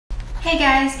Hey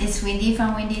guys, it's Windy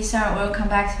from Windys.Art. Welcome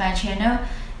back to my channel.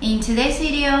 In today's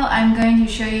video, I'm going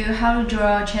to show you how to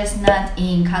draw chestnut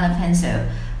in color pencil.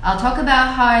 I'll talk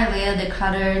about how I layer the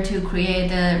color to create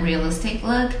a realistic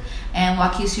look and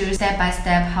walk you through step by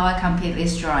step how I complete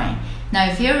this drawing. Now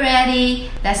if you're ready,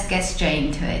 let's get straight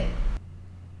into it.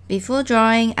 Before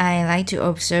drawing, I like to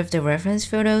observe the reference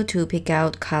photo to pick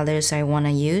out colors I want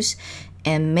to use,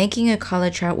 and making a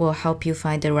color chart will help you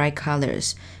find the right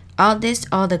colors. I'll list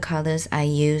all the colors I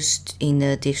used in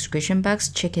the description box.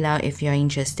 Check it out if you're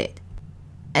interested.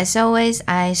 As always,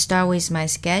 I start with my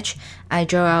sketch. I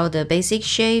draw out the basic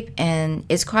shape, and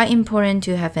it's quite important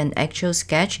to have an actual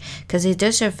sketch because it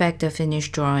does affect the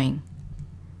finished drawing.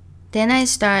 Then I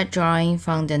start drawing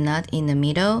from the nut in the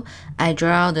middle. I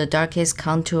draw out the darkest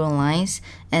contour lines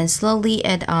and slowly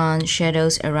add on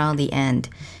shadows around the end.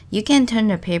 You can turn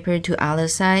the paper to other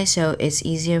side so it's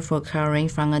easier for coloring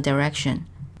from a direction.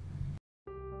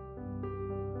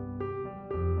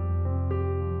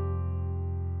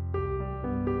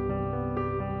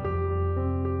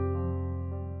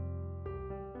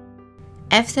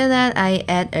 After that, I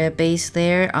add a base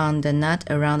layer on the nut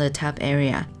around the top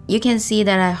area. You can see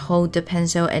that I hold the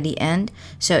pencil at the end,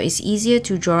 so it's easier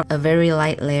to draw a very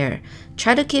light layer.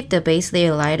 Try to keep the base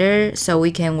layer lighter so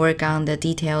we can work on the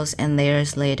details and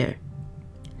layers later.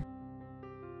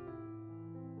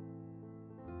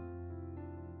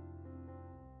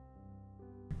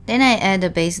 Then I add the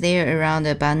base layer around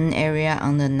the button area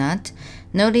on the nut.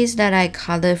 Notice that I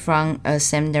color from a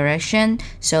same direction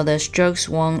so the strokes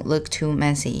won't look too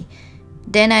messy.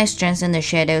 Then I strengthen the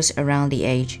shadows around the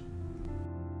edge.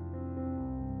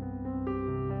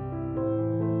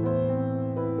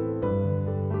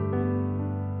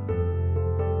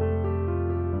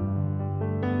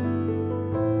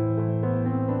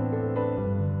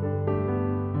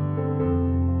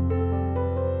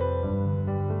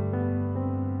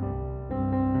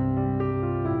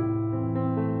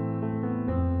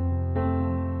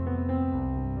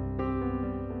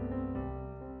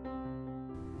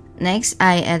 Next,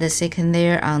 I add a second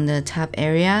layer on the top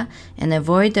area and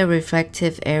avoid the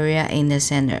reflective area in the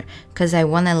center because I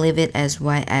want to leave it as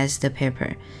white as the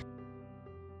paper.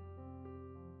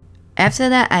 After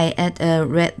that, I add a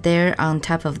red layer on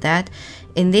top of that.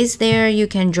 In this layer, you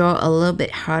can draw a little bit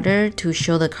harder to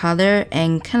show the color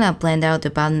and kind of blend out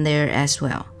the bottom layer as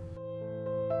well.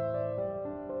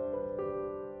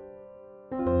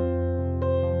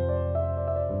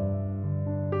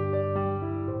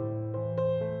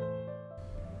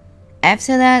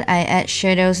 After that, I add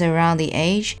shadows around the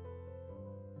edge.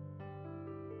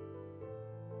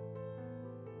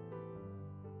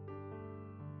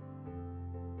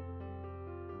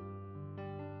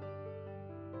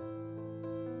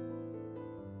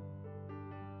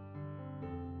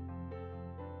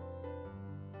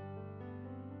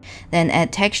 Then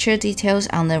add texture details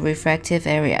on the reflective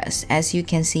areas, as you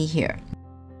can see here.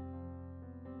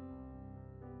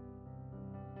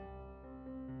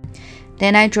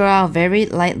 Then I draw a very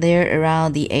light layer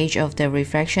around the edge of the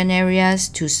reflection areas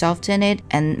to soften it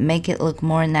and make it look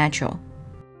more natural.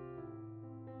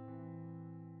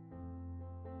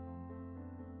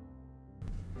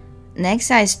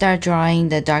 Next, I start drawing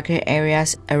the darker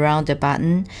areas around the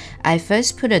button. I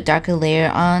first put a darker layer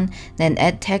on, then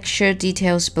add texture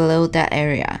details below that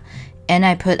area, and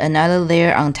I put another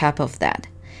layer on top of that.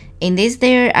 In this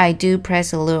layer, I do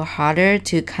press a little harder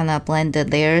to kind of blend the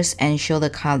layers and show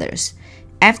the colors.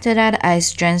 After that, I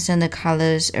strengthen the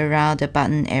colors around the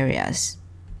button areas.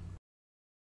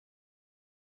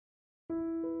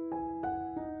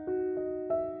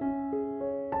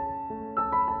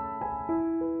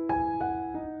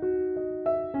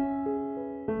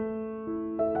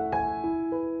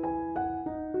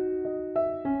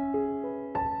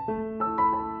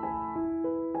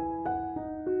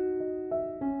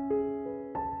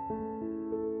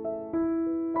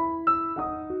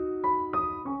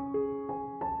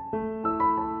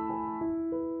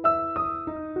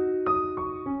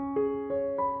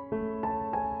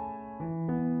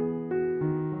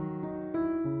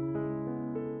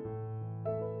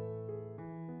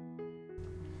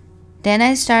 Then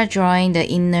I start drawing the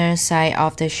inner side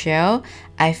of the shell.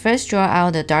 I first draw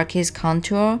out the darkest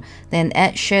contour, then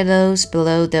add shadows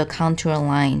below the contour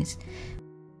lines.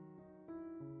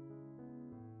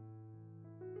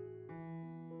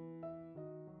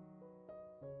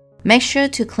 Make sure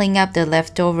to clean up the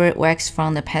leftover wax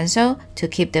from the pencil to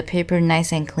keep the paper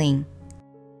nice and clean.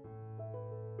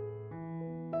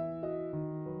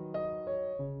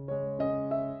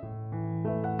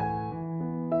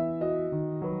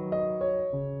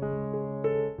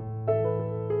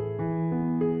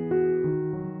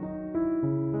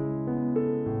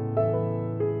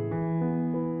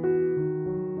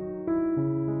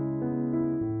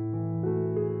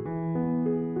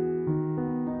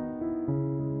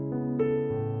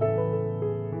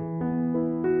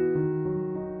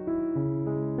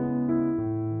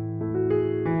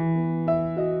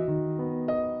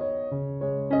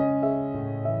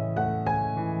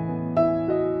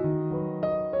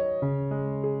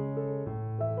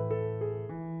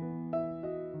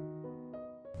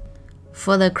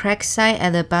 For the crack side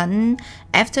at the bottom,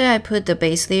 after I put the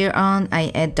base layer on,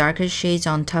 I add darker shades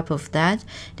on top of that,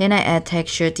 then I add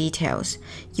texture details.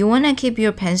 You want to keep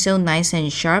your pencil nice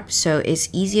and sharp so it's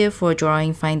easier for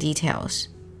drawing fine details.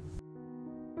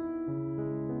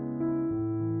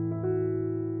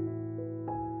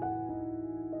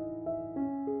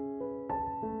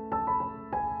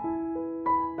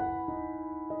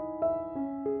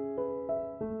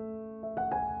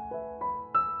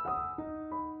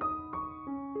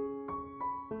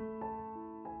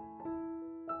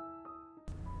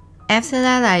 After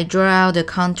that, I draw out the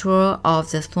contour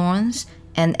of the thorns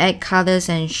and add colors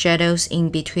and shadows in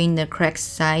between the cracked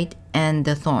side and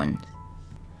the thorn.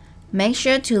 Make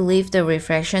sure to leave the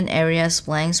reflection areas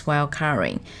blank while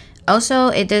coloring. Also,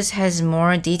 it just has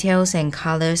more details and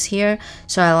colors here,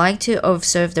 so I like to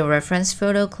observe the reference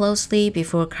photo closely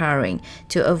before coloring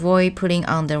to avoid putting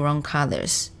on the wrong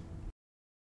colors.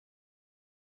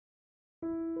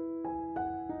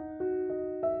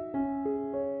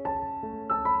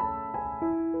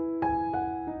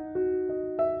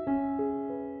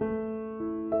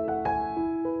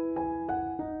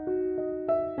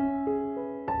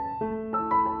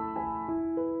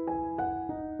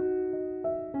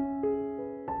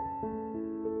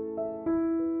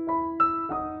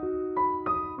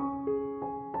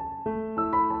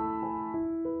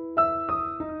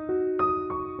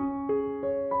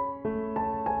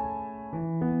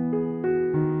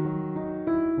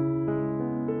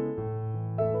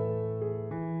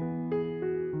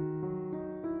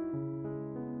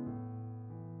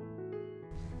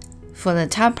 For the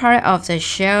top part of the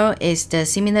shell is the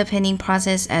similar painting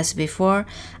process as before.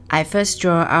 I first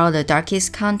draw out the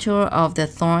darkest contour of the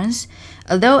thorns.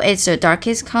 Although it's the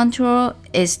darkest contour,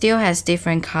 it still has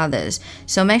different colors,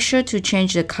 so make sure to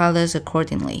change the colors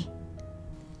accordingly.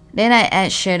 Then I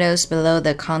add shadows below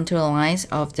the contour lines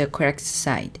of the cracked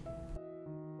side.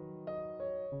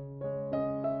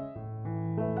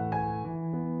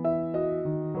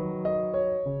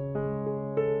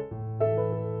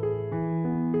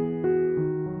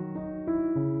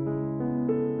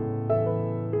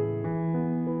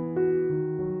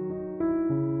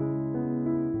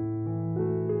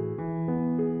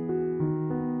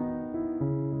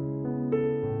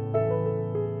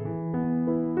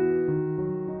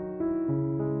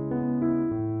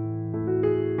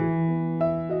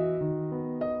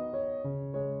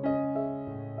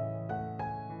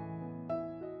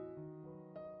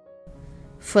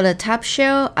 For the top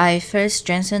shell, I first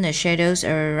strengthen the shadows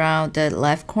around the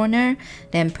left corner,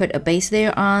 then put a base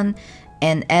layer on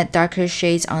and add darker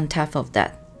shades on top of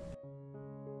that.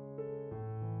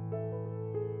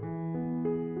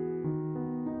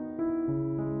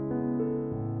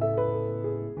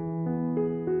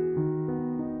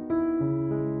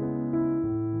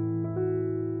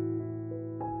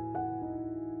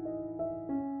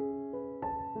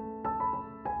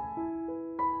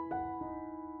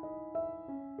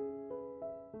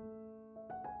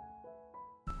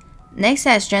 Next,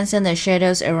 I strengthen the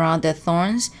shadows around the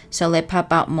thorns so they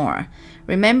pop out more.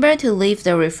 Remember to leave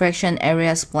the reflection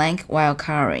areas blank while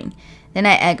coloring. Then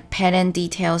I add pattern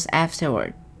details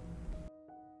afterward.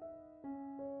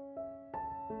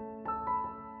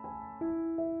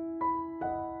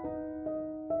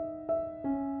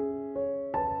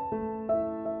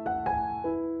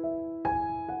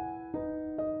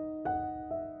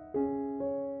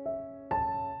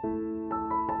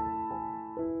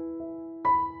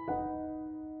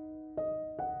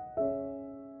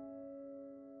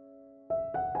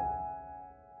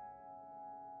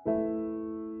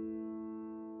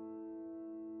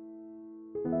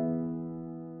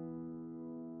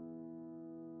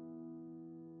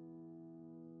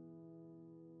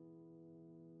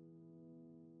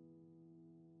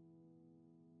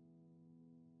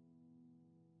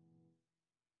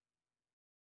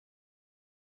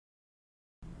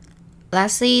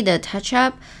 Lastly, the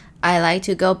touch-up. I like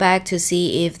to go back to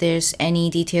see if there's any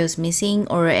details missing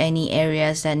or any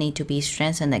areas that need to be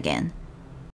strengthened again.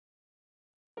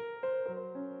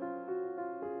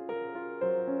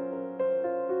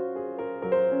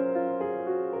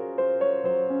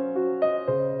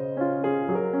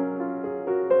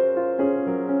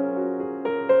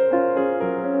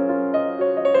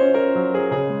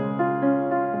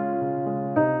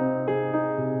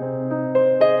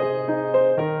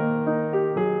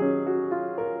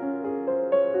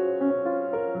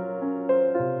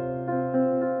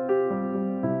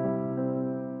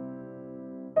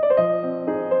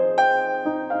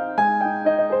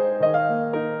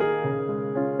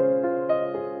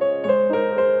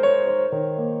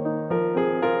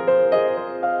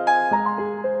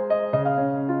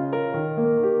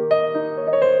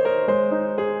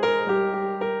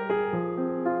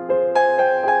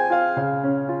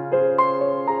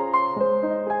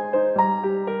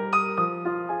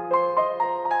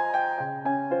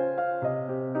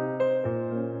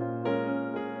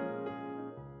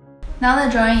 Now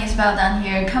the drawing is about done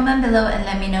here. Comment below and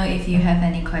let me know if you have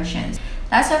any questions.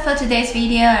 That's all for today's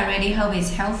video. I really hope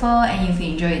it's helpful and you've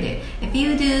enjoyed it. If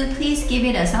you do, please give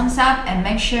it a thumbs up and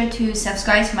make sure to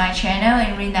subscribe to my channel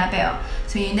and ring that bell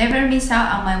so you never miss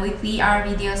out on my weekly art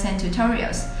videos and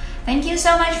tutorials. Thank you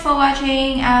so much for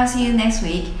watching. I'll see you next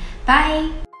week.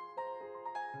 Bye!